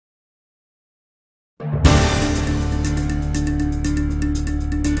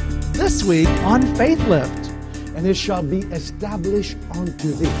this week on Faithlift. And it shall be established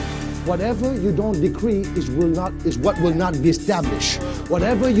unto thee. Whatever you don't decree is what will not be established.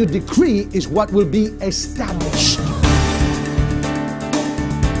 Whatever you decree is what will be established.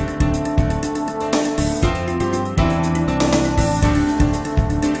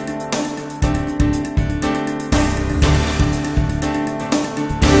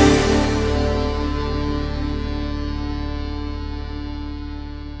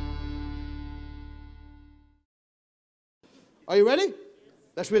 Are you ready?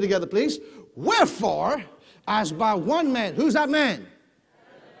 Let's read together, please. Wherefore, as by one man, who's that man?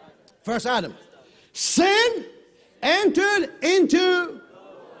 First Adam. Sin entered into,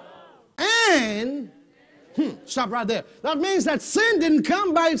 and, stop right there. That means that sin didn't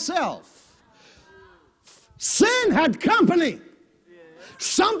come by itself. Sin had company.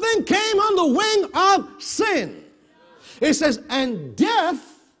 Something came on the wing of sin. It says, and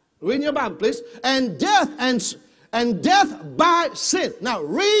death, read in your Bible, please, and death by sin. Now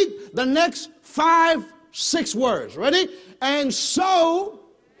read the next 5, 6 words. Ready? And so,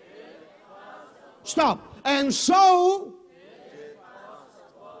 stop. And so,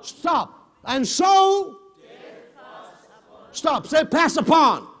 stop. And so, stop. Say pass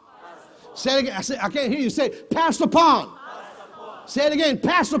upon. Say it again. I can't hear you say passed upon. Say it again.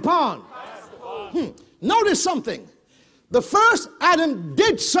 Passed upon. Notice something. The first Adam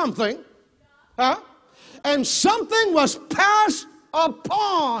did something. And something was passed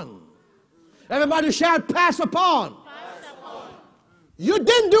upon. Everybody shout, pass upon. You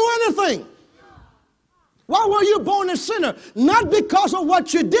didn't do anything. Why were you born a sinner? Not because of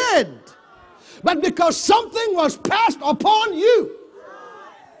what you did, but because something was passed upon you.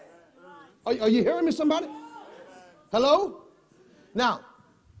 Are you hearing me, somebody? Hello? Now,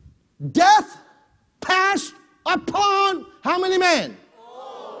 death passed upon how many men?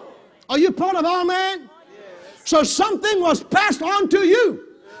 Are you part of all men? So something was passed on to you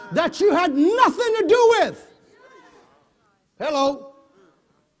that you had nothing to do with. Hello?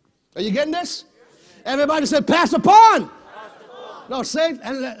 Are you getting this? Everybody said, pass upon. No, say it,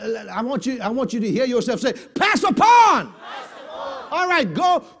 and I want you to hear yourself say, pass upon. All right,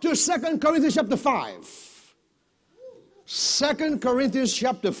 go to 2 Corinthians chapter 5. 2 Corinthians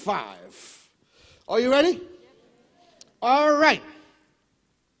chapter 5. Are you ready? All right.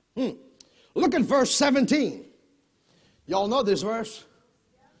 Look at verse 17. Y'all know this verse,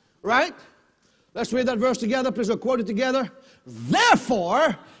 right? Let's read that verse together. Please quote it together.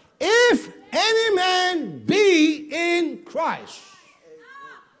 Therefore, if any man be in Christ.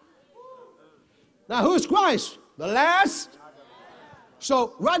 Now, who is Christ? The last.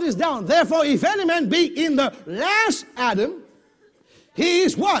 So, write this down. Therefore, if any man be in the last Adam, he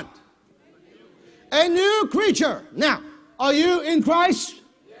is what? A new creature. Now, are you in Christ?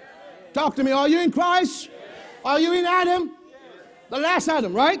 Talk to me. Are you in Christ? Are you in Adam? The last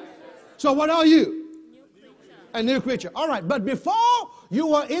Adam, right? So what are you? A new creature. All right, but before you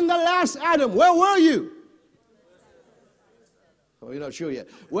were in the last Adam, where were you? Oh, you're not sure yet.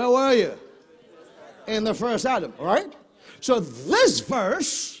 Where were you? In the first Adam, all right? So this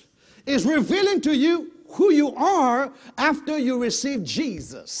verse is revealing to you who you are after you receive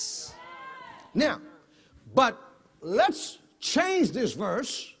Jesus. Now, but let's change this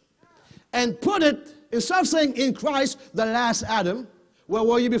verse and put it, instead of saying in Christ, the last Adam, where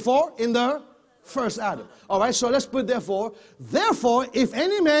were you before? In the first Adam. All right, so let's put therefore. Therefore, if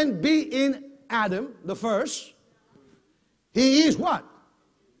any man be in Adam, the first, he is what?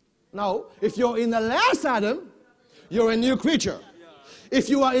 No, if you're in the last Adam, you're a new creature. If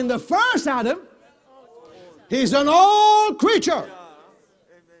you are in the first Adam, he's an old creature.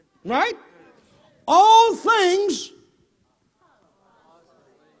 Right? All things.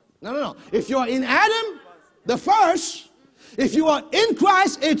 No. If you are in Adam, the first, if you are in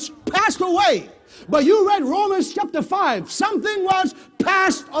Christ, it's passed away. But you read Romans chapter 5. Something was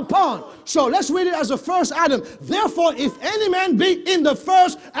passed upon. So let's read it as the first Adam. Therefore, if any man be in the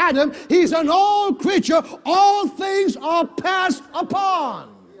first Adam, he's an old creature. All things are passed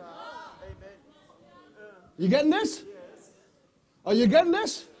upon. You getting this? Are you getting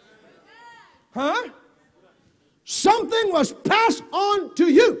this? Huh? Something was passed on to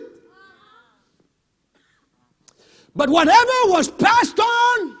you. But whatever was passed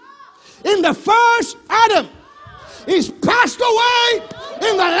on in the first Adam is passed away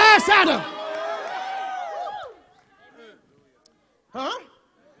in the last Adam. Huh?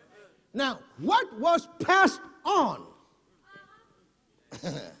 Now, what was passed on?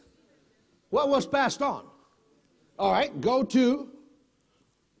 What was passed on? All right, go to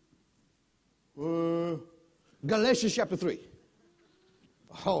Galatians chapter 3.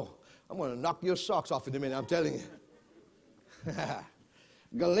 Oh, I'm going to knock your socks off in a minute, I'm telling you.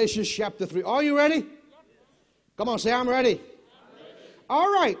 Galatians chapter 3. Are you ready? Come on, say, I'm ready.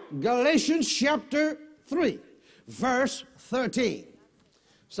 All right, Galatians chapter 3, verse 13.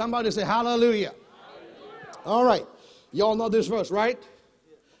 Somebody say hallelujah. All right, y'all know this verse, right?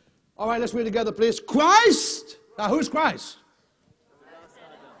 All right, let's read together, please. Christ, now who's Christ?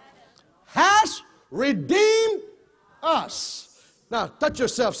 Has redeemed us. Now, touch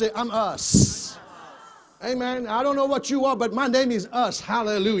yourself, say, I'm us. Amen. I don't know what you are, but my name is us.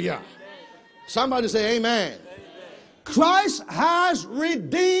 Hallelujah. Somebody say amen. Christ has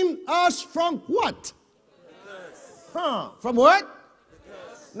redeemed us from what? From what?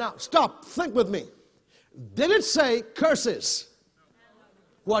 Now, stop. Think with me. Did it say curses?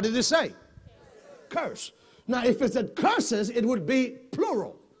 What did it say? Curse. Now, if it said curses, it would be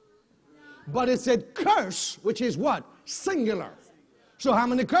plural. But it said curse, which is what? Singular. So how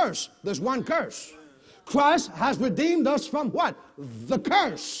many curse? There's one curse. Christ has redeemed us from what? The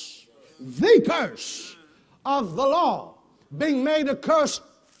curse. The curse of the law, being made a curse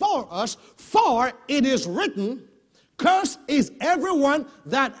for us, for it is written, cursed is everyone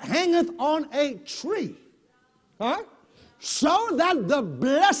that hangeth on a tree. Huh? So that the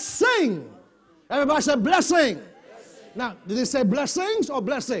blessing, everybody say blessing. Now, did it say blessings or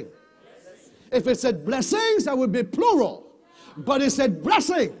blessing? If it said blessings, that would be plural. But it said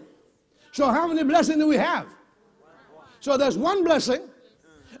blessing. So how many blessings do we have? So there's one blessing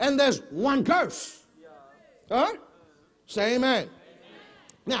and there's one curse. Huh? Say amen.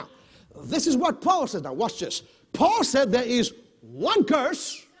 Now, this is what Paul said. Now, watch this. Paul said there is one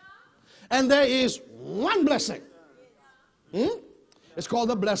curse and there is one blessing. It's called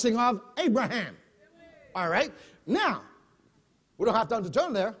the blessing of Abraham. All right? Now, we don't have time to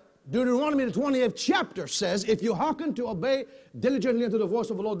turn there. Deuteronomy, the 20th chapter says, if you hearken to obey diligently unto the voice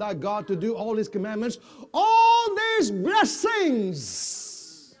of the Lord thy God to do all his commandments, all these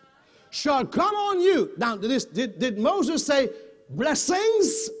blessings shall come on you. Now, did Moses say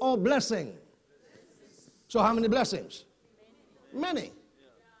blessings or blessing? So how many blessings? Many.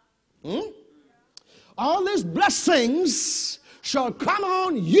 All these blessings shall come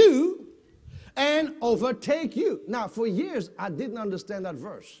on you and overtake you. Now, for years, I didn't understand that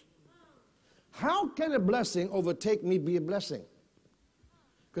verse. How can a blessing overtake me be a blessing?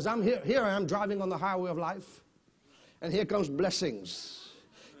 Because I'm here I am driving on the highway of life, and here comes blessings.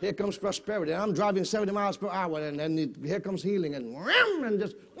 Here comes prosperity. And I'm driving 70 miles per hour, and here comes healing, and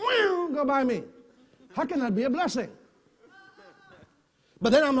just go by me. How can that be a blessing?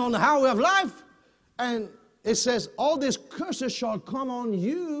 But then I'm on the highway of life, and it says, all these curses shall come on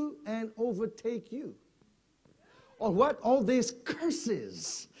you and overtake you. Or what? All these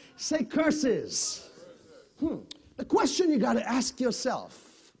curses. Say curses. The question you got to ask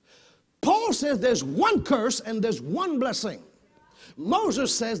yourself. Paul says there's one curse and there's one blessing.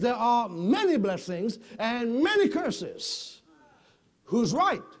 Moses says there are many blessings and many curses. Who's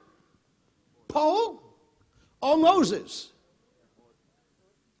right? Paul or Moses?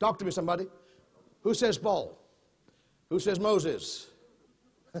 Talk to me, somebody. Who says Paul? Who says Moses?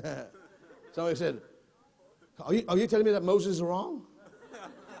 Somebody said, are you telling me that Moses is wrong?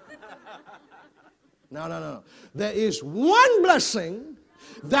 No. There is one blessing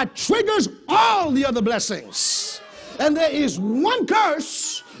that triggers all the other blessings. And there is one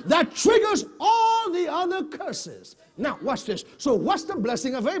curse that triggers all the other curses. Now, watch this. So what's the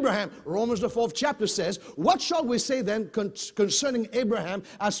blessing of Abraham? Romans the 4th chapter says, what shall we say then concerning Abraham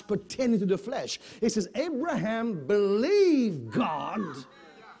as pertaining to the flesh? It says, Abraham believed God,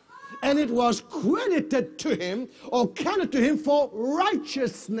 and it was credited to him or counted to him for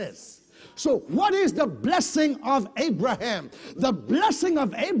righteousness. So what is the blessing of Abraham? The blessing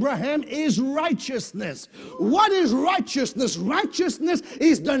of Abraham is righteousness. What is righteousness? Righteousness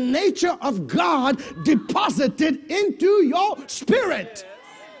is the nature of God deposited into your spirit.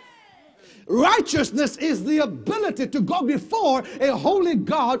 Righteousness is the ability to go before a holy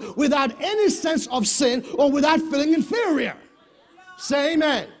God without any sense of sin or without feeling inferior. Say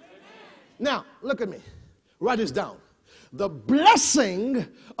amen. Now, look at me. Write this down. The blessing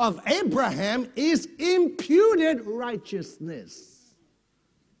of Abraham is imputed righteousness.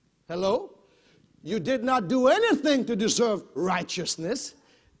 Hello? You did not do anything to deserve righteousness.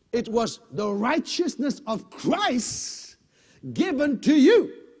 It was the righteousness of Christ given to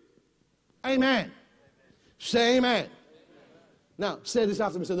you. Amen. Say amen. Now, say this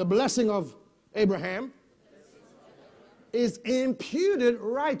after me. Say, the blessing of Abraham is imputed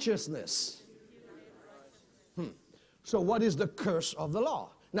righteousness. So what is the curse of the law?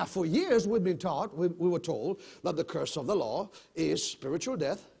 Now, for years we've been taught, we were told that the curse of the law is spiritual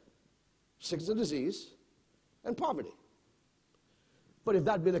death, sickness and disease, and poverty. But if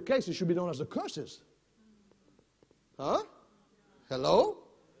that be the case, it should be known as the curses. Huh? Hello?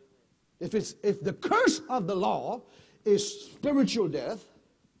 If the curse of the law is spiritual death,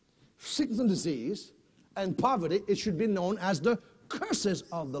 sickness and disease, and poverty, it should be known as the curses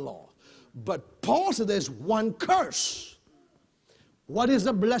of the law. But Paul said there's one curse. What is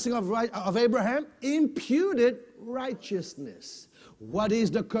the blessing of Abraham? Imputed righteousness. What is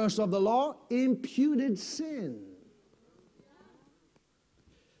the curse of the law? Imputed sin.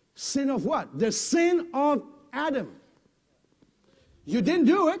 Sin of what? The sin of Adam. You didn't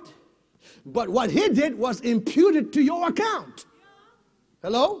do it, but what he did was imputed to your account.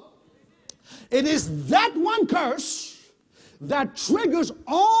 Hello? It is that one curse that triggers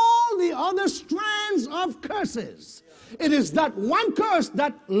all the other strands of curses. It is that one curse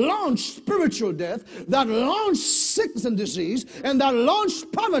that launched spiritual death, that launched sickness and disease, and that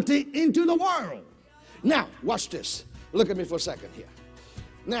launched poverty into the world. Now, watch this. Look at me for a second here.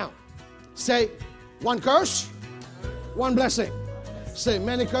 Now, say one curse, one blessing. Say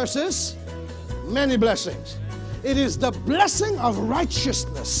many curses, many blessings. It is the blessing of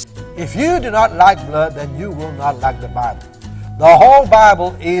righteousness. If you do not like blood, then you will not like the Bible. The whole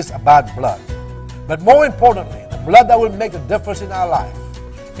Bible is about blood. But more importantly, the blood that will make a difference in our life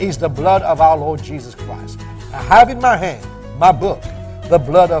is the blood of our Lord Jesus Christ. I have in my hand my book, The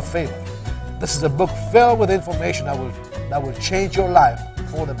Blood of Favor. This is a book filled with information that will change your life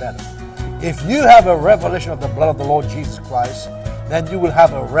for the better. If you have a revelation of the blood of the Lord Jesus Christ, then you will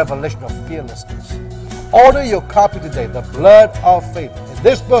have a revelation of fearlessness. Order your copy today, The Blood of Favor. In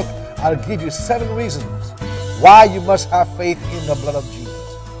this book, I'll give you 7 reasons why you must have faith in the blood of Jesus.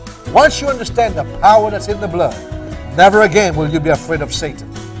 Once you understand the power that's in the blood, never again will you be afraid of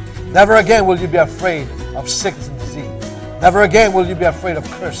Satan. Never again will you be afraid of sickness and disease. Never again will you be afraid of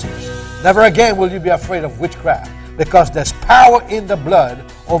curses. Never again will you be afraid of witchcraft, because there's power in the blood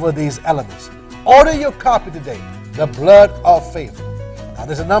over these elements. Order your copy today, The Blood of Favor. Now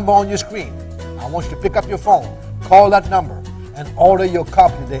there's a number on your screen. I want you to pick up your phone, call that number, and order your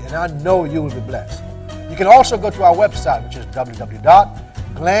copy today, and I know you will be blessed. You can also go to our website, which is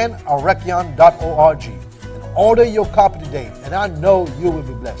www.glenarekion.org, and order your copy today, and I know you will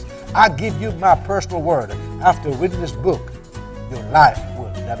be blessed. I give you my personal word. After reading this book, your life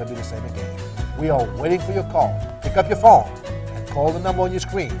will never be the same again. We are waiting for your call. Pick up your phone and call the number on your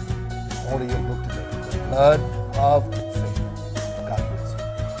screen. Order your book today, The Blood of Favor. God bless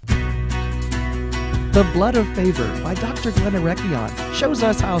you. The Blood of Favor by Dr. Arekion shows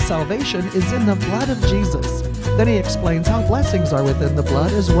us how salvation is in the blood of Jesus. Then he explains how blessings are within the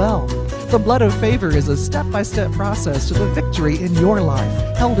blood as well. The Blood of Favor is a step-by-step process to the victory in your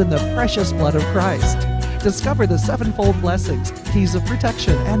life, held in the precious blood of Christ. Discover the 7-fold blessings, keys of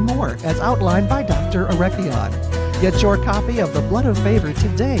protection, and more as outlined by Dr. Arekion. Get your copy of The Blood of Favor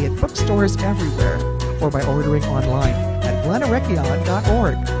today at bookstores everywhere, or by ordering online at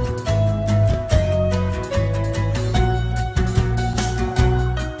glenarekion.org.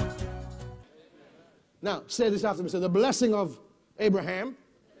 Now, say this after me. Say, the blessing of Abraham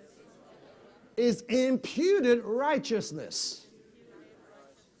is imputed righteousness.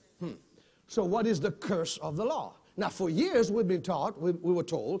 So what is the curse of the law? Now, for years we've been taught, we were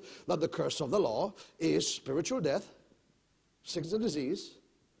told that the curse of the law is spiritual death, sickness and disease,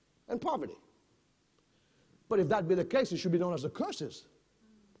 and poverty. But if that be the case, it should be known as the curses.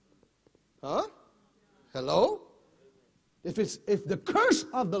 Huh? Hello? If the curse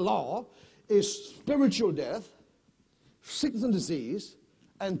of the law is spiritual death, sickness and disease,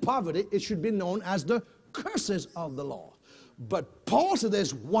 and poverty, it should be known as the curses of the law. But Paul said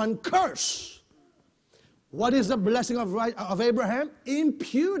there's one curse. What is the blessing of Abraham?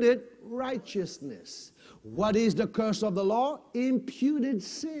 Imputed righteousness. What is the curse of the law? Imputed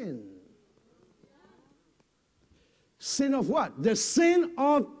sin. Sin of what? The sin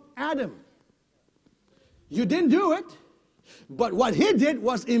of Adam. You didn't do it, but what he did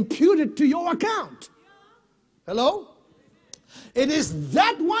was imputed to your account. Hello? It is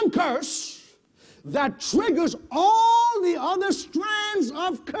that one curse that triggers all the other strands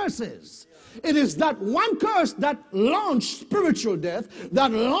of curses. It is that one curse that launched spiritual death,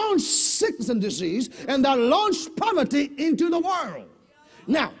 that launched sickness and disease, and that launched poverty into the world.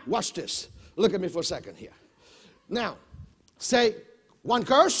 Now, watch this. Look at me for a second here. Now, say one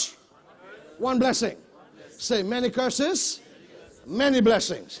curse, one blessing. Say many curses, many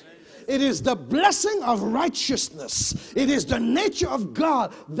blessings. It is the blessing of righteousness. It is the nature of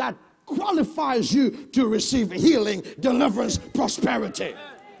God that qualifies you to receive healing, deliverance, prosperity.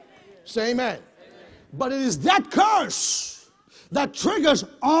 Say amen. But it is that curse that triggers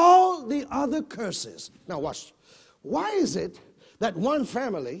all the other curses. Now watch. Why is it that one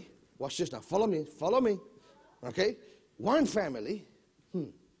family, watch this now, follow me, okay? One family,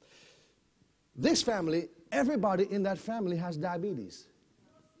 this family, everybody in that family has diabetes.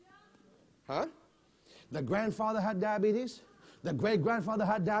 Huh? The grandfather had diabetes. The great-grandfather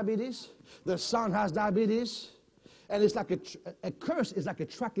had diabetes. The son has diabetes. And it's like a curse is like a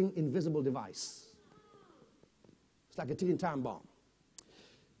tracking invisible device. It's like a ticking time bomb.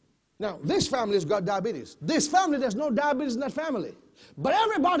 Now, this family has got diabetes. This family, there's no diabetes in that family. But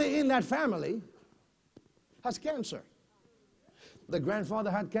everybody in that family has cancer. The grandfather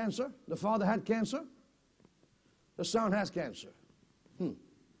had cancer. The father had cancer. The son has cancer.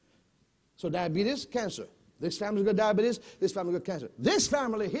 So diabetes, cancer. This family's got diabetes. This family got cancer. This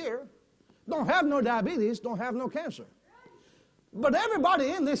family here don't have no diabetes, don't have no cancer. But everybody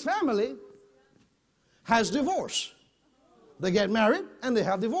in this family has divorce. They get married and they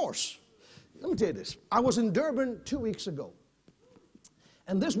have divorce. Let me tell you this. I was in Durban 2 weeks ago.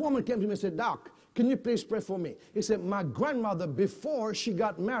 And this woman came to me and said, Doc, can you please pray for me? He said, my grandmother, before she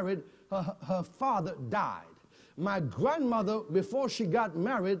got married, her father died. My grandmother, before she got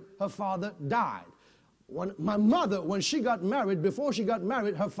married, her father died. My mother, when she got married, before she got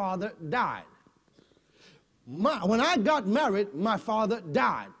married, her father died. When I got married, my father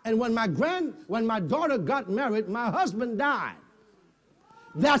died. And when my daughter got married, my husband died.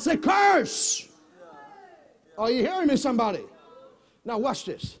 That's a curse. Are you hearing me, somebody? Now watch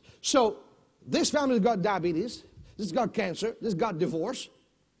this. So this family's got diabetes. This has got cancer. This got divorce.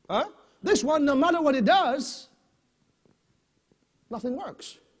 Huh? This one, no matter what it does, nothing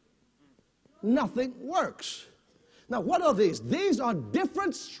works. Nothing works. Now what are these? These are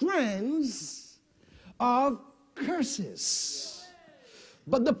different strands of curses.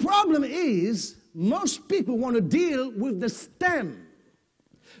 But the problem is, most people want to deal with the stem.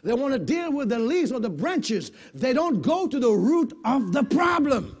 They want to deal with the leaves or the branches. They don't go to the root of the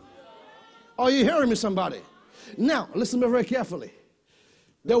problem. Are you hearing me, somebody? Now, listen to me very carefully.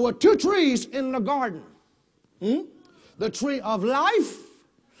 There were two trees in the garden. The tree of life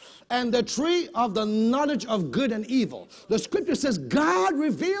and the tree of the knowledge of good and evil. The scripture says God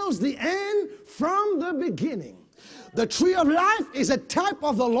reveals the end from the beginning. The tree of life is a type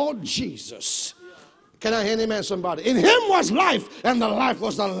of the Lord Jesus. Can I hear an amen, somebody? In him was life, and the life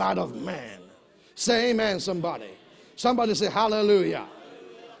was the light of man. Say amen, somebody. Somebody say hallelujah.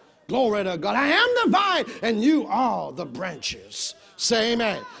 Glory to God. I am the vine, and you are the branches. Say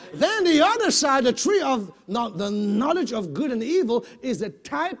amen. Then the other side, the tree of the knowledge of good and evil, is a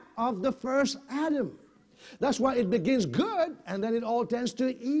type of the first Adam. That's why it begins good, and then it all tends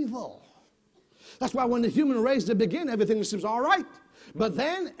to evil. That's why when the human race begins, everything seems all right. But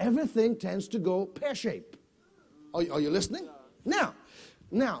then everything tends to go pear-shaped. Are you listening? Now,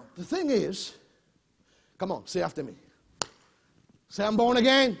 the thing is, come on, say after me. Say, I'm born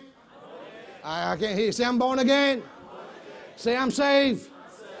again. I can't hear you. Say, I'm born again. Say, I'm saved.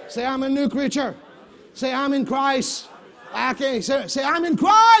 Say, I'm a new creature. Say, I'm in Christ. I can't say, I'm in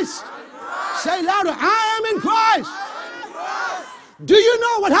Christ. Say louder, I am in Christ. Do you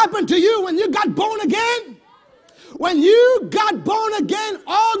know what happened to you when you got born again? When you got born again,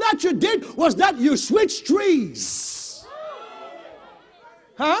 all that you did was that you switched trees.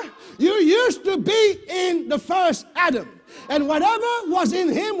 Huh? You used to be in the first Adam. And whatever was in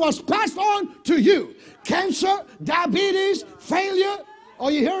him was passed on to you. Cancer, diabetes, failure. Are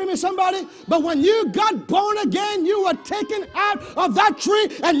you hearing me, somebody? But when you got born again, you were taken out of that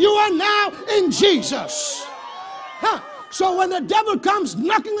tree and you are now in Jesus. Huh? So when the devil comes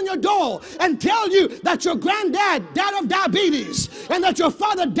knocking on your door and tell you that your granddad died of diabetes and that your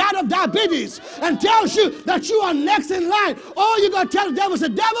father died of diabetes and tells you that you are next in line, all you got to tell the devil is, the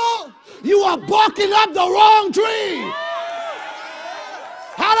devil, you are barking up the wrong tree.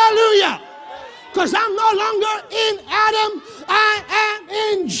 Hallelujah. Because I'm no longer in Adam, I am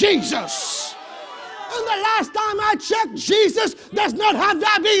in Jesus. And the last time I checked, Jesus does not have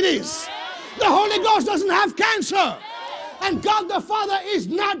diabetes. The Holy Ghost doesn't have cancer. And God the Father is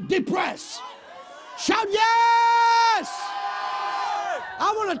not depressed. Shout yes!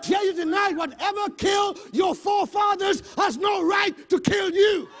 I want to tell you tonight, whatever killed your forefathers has no right to kill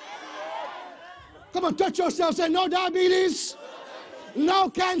you. Come on, touch yourself. Say, no diabetes,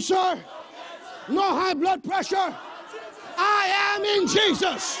 no cancer, no high blood pressure. I am in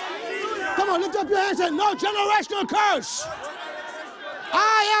Jesus. Come on, lift up your hands and say, no generational curse.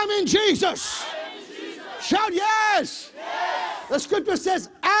 I am in Jesus. Shout yes. The scripture says,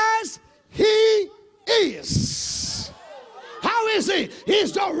 as he is. How is he?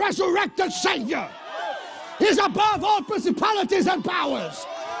 He's the resurrected Savior. He's above all principalities and powers.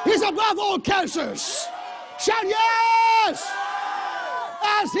 He's above all cancers. Shout yes!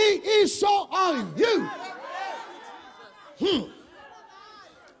 As he is, so are you.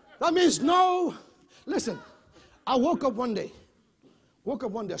 That means no. Listen, I woke up one day,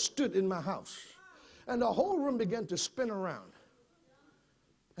 I stood in my house, and the whole room began to spin around.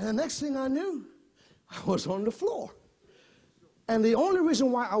 And the next thing I knew, I was on the floor. And the only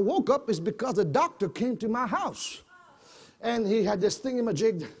reason why I woke up is because the doctor came to my house. And he had this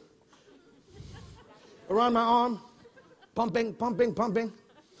thingamajig around my arm, pumping.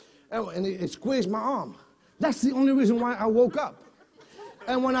 And it squeezed my arm. That's the only reason why I woke up.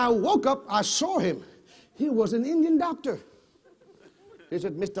 And when I woke up, I saw him. He was an Indian doctor. He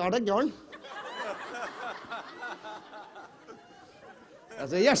said, Mr. Arekion. I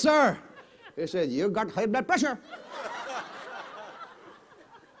said, yes, sir. He said, you got high blood pressure.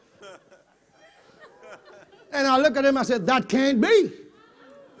 And I looked at him, I said, that can't be.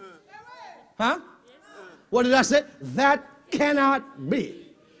 Huh? What did I say? That cannot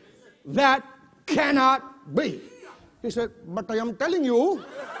be. That cannot be. He said, but I am telling you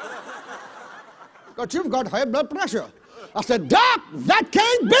that you've got high blood pressure. I said, Doc, that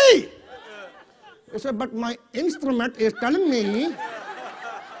can't be. He said, but my instrument is telling me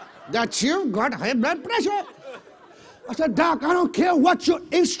that you've got high blood pressure. I said, Doc, I don't care what your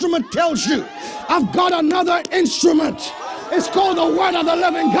instrument tells you. I've got another instrument. It's called the Word of the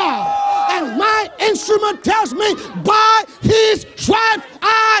Living God. And my instrument tells me, by His stripes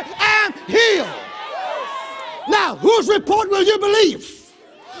I am healed. Now, whose report will you believe?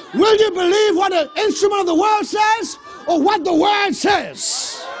 Will you believe what the instrument of the world says, or what the Word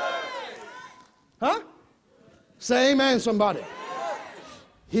says? Huh? Say amen, somebody.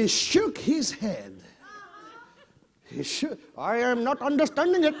 He shook his head. He shook. I am not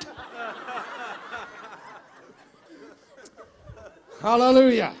understanding it.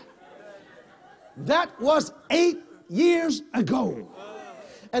 Hallelujah. That was 8 years ago.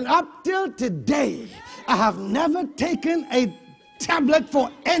 And up till today, I have never taken a tablet for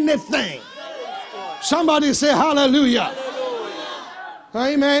anything. Somebody say hallelujah.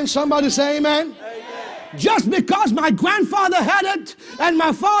 Amen. Somebody say amen. Just because my grandfather had it, and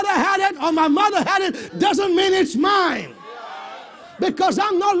my father had it, or my mother had it, doesn't mean it's mine. Because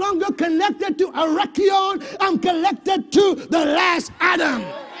I'm no longer connected to Arekion, I'm connected to the last Adam.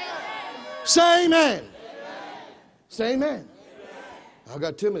 Say amen. Say amen. I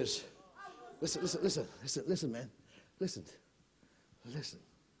got 2 minutes. Listen, man. Listen.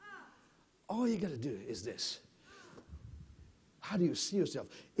 All you got to do is this. How do you see yourself?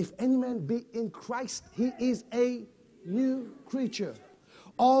 If any man be in Christ, he is a new creature.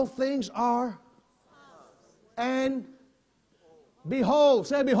 All things are, and behold.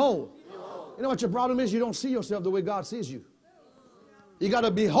 Say behold. You know what your problem is? You don't see yourself the way God sees you. You got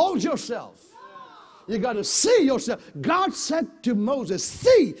to behold yourself. You got to see yourself. God said to Moses,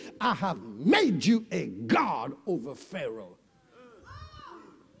 see, I have made you a God over Pharaoh.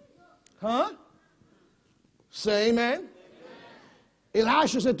 Huh? Say amen.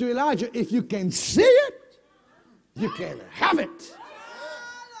 Elisha said to Elijah, if you can see it, you can have it.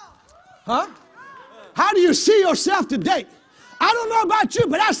 Huh? How do you see yourself today? I don't know about you,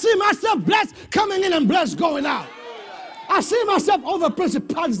 but I see myself blessed coming in and blessed going out. I see myself over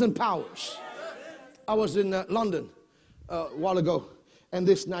principalities and powers. I was in London a while ago, and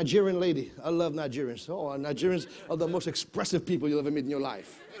this Nigerian lady, I love Nigerians. Oh, Nigerians are the most expressive people you'll ever meet in your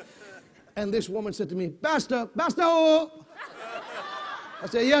life. And this woman said to me, Pastor, oh. I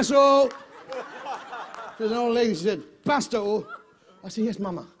said, yes, oh. There's an old lady, she said, Pastor, oh. I said, yes,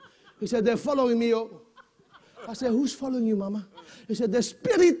 Mama. He said, they're following me, oh. I said, who's following you, Mama? He said, the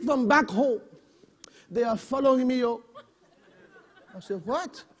spirit from back home. They are following me, oh. I said,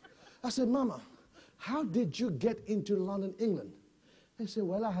 what? I said, Mama, how did you get into London, England? He said,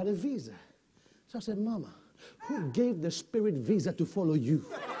 well, I had a visa. So I said, Mama, who gave the spirit visa to follow you?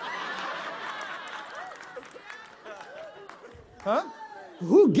 Huh?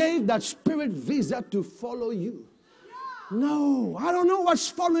 Who gave that spirit visa to follow you? No, I don't know what's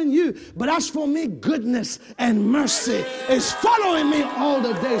following you, but as for me, goodness and mercy is following me all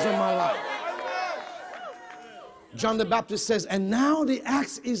the days of my life. John the Baptist says, and now the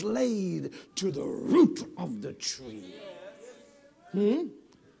axe is laid to the root of the tree.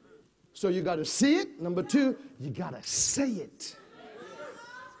 So you got to see it. Number 2, you got to say it.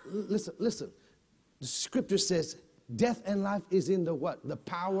 Listen. The scripture says, death and life is in the what? The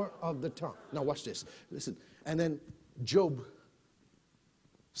power of the tongue. Now watch this. Listen. And then Job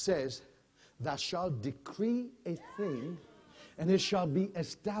says, thou shalt decree a thing, and it shall be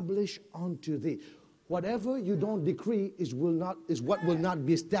established unto thee. Whatever you don't decree is what will not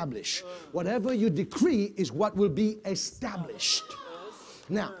be established. Whatever you decree is what will be established.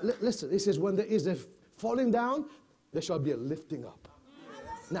 Now, listen, it says when there is a falling down, there shall be a lifting up.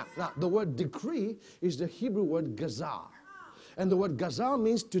 Now, the word decree is the Hebrew word gazar. And the word gazar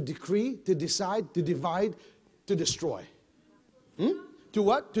means to decree, to decide, to divide, to destroy. To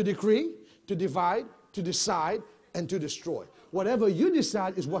what? To decree, to divide, to decide, and to destroy. Whatever you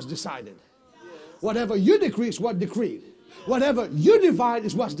decide is what's decided. Whatever you decree is what's decreed. Whatever you divide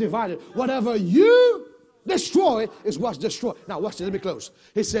is what's divided. Whatever you destroy is what's destroyed. Now watch this, let me close.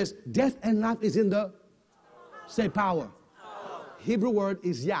 It says death and life is in the, say power. Hebrew word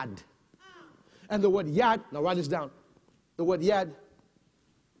is yad. And the word yad, now write this down. The word yad,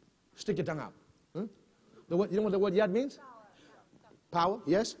 stick your tongue out. You know what the word yad means? Power,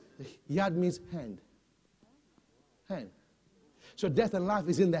 yes. Yad means hand. Hand. So death and life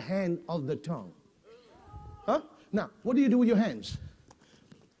is in the hand of the tongue. Huh? Now, what do you do with your hands?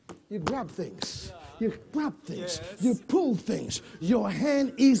 You grab things. You grab things. Yes. You pull things. Your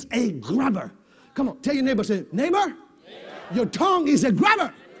hand is a grabber. Come on, tell your neighbor, say, neighbor, your tongue is a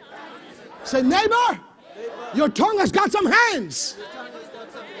grabber. Say, neighbor, your tongue has got some hands.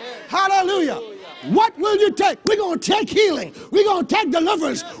 Hallelujah. What will you take? We're going to take healing. We're going to take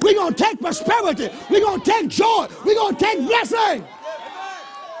deliverance. We're going to take prosperity. We're going to take joy. We're going to take blessing.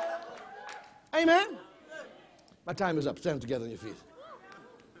 Amen. My time is up. Stand together on your feet.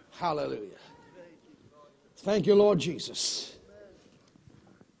 Hallelujah. Thank you, Lord Jesus.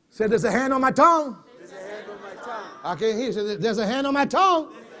 Say, there's a hand on my tongue. There's a hand on my tongue. I can't hear you. Say, there's a hand on my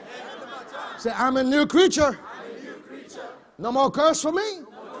tongue. Say, I'm a new creature. No more curse for me.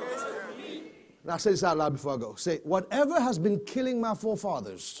 Now say this out loud before I go. Say, whatever has been killing my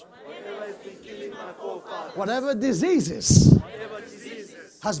forefathers, whatever diseases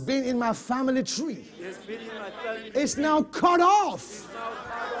has been in my family tree, it's now cut off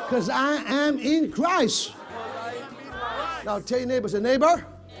because I am in Christ. Now tell your neighbor, say, neighbor,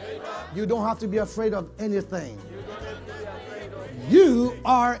 you don't have to be afraid of anything. You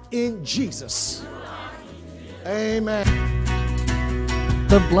are in Jesus. Amen.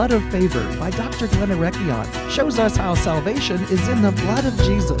 The Blood of Favor by Dr. Glenn Arekion shows us how salvation is in the blood of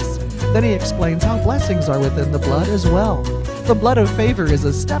Jesus. Then he explains how blessings are within the blood as well. The Blood of Favor is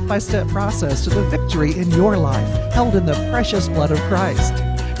a step-by-step process to the victory in your life, held in the precious blood of Christ.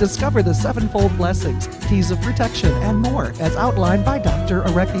 Discover the sevenfold blessings, keys of protection, and more as outlined by Dr.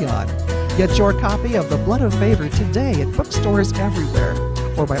 Arekion. Get your copy of The Blood of Favor today at bookstores everywhere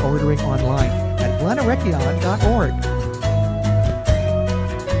or by ordering online at glennarekion.org.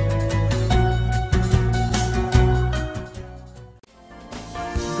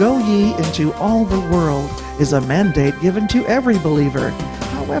 Go ye into all the world is a mandate given to every believer.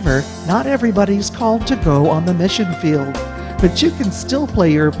 However, not everybody's called to go on the mission field. But you can still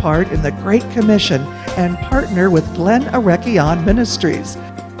play your part in the Great Commission and partner with Glenn Arekion Ministries.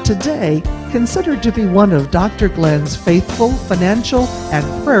 Today, consider to be one of Dr. Glenn's faithful, financial,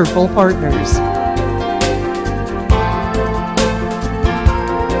 and prayerful partners.